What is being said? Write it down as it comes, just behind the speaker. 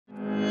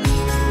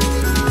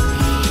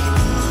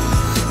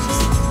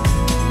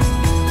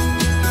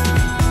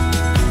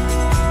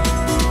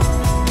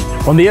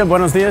Bon dia,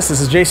 buenos dias. This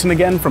is Jason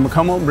again from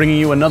Como, bringing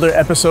you another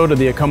episode of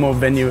the Como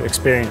Venue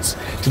Experience.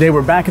 Today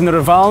we're back in the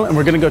Raval and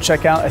we're going to go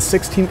check out a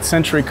 16th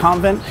century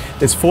convent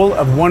that's full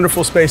of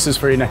wonderful spaces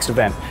for your next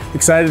event.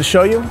 Excited to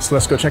show you, so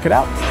let's go check it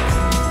out.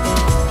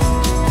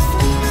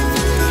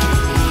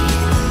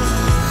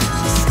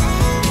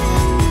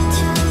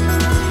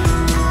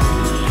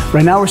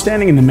 Right now we're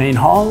standing in the main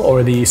hall,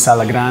 or the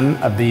Sala Gran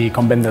of the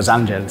Convent dos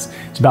Àngels.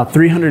 It's about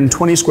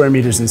 320 square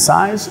meters in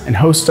size and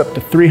hosts up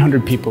to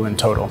 300 people in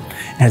total.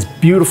 It has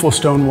beautiful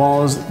stone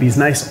walls, these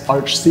nice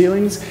arched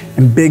ceilings,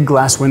 and big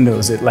glass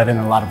windows that let in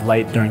a lot of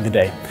light during the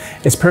day.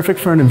 It's perfect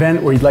for an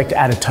event where you'd like to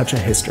add a touch of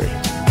history.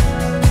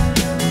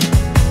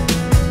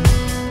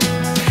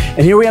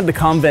 And here we have the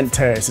Convent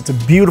Terrace. It's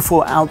a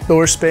beautiful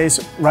outdoor space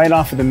right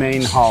off of the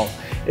main hall.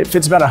 It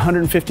fits about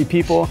 150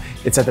 people.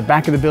 It's at the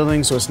back of the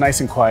building, so it's nice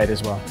and quiet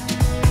as well.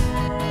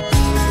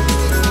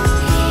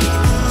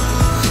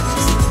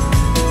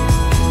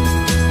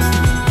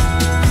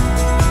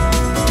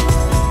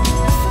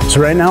 So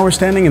right now we're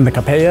standing in the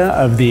capella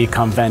of the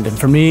Convent, and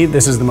for me,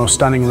 this is the most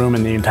stunning room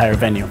in the entire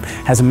venue.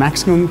 It has a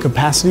maximum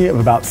capacity of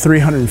about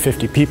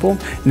 350 people,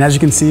 and as you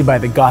can see by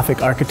the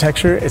Gothic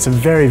architecture, it's a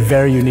very,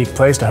 very unique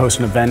place to host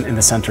an event in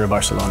the center of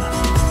Barcelona.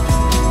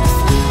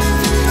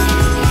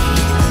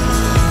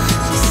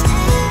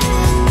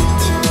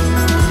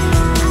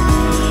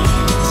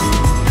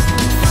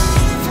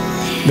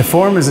 The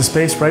Forum is a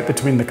space right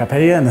between the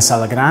capella and the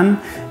Sala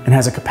Gran and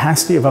has a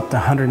capacity of up to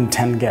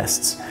 110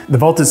 guests. The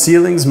vaulted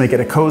ceilings make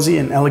it a cozy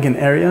and elegant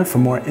area for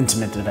more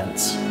intimate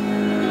events.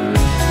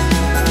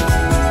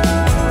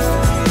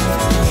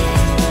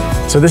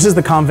 So this is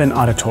the Convent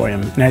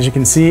Auditorium, and as you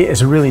can see,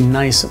 it's a really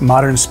nice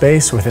modern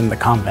space within the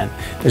convent.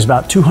 There's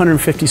about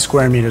 250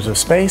 square meters of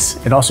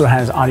space. It also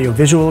has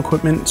audio-visual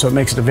equipment, so it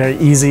makes it a very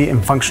easy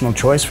and functional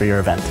choice for your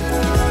event.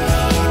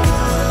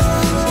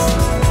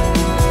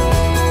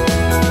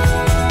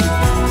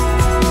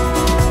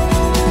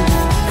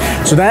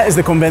 So that is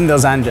the Convent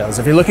dos Àngels.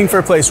 If you're looking for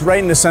a place right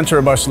in the center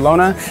of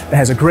Barcelona that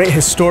has a great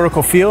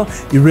historical feel,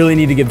 you really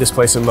need to give this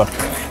place a look.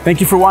 Thank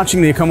you for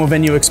watching the Como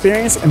Venue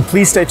Experience, and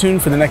please stay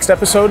tuned for the next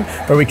episode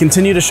where we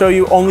continue to show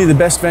you only the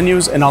best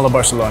venues in all of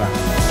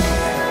Barcelona.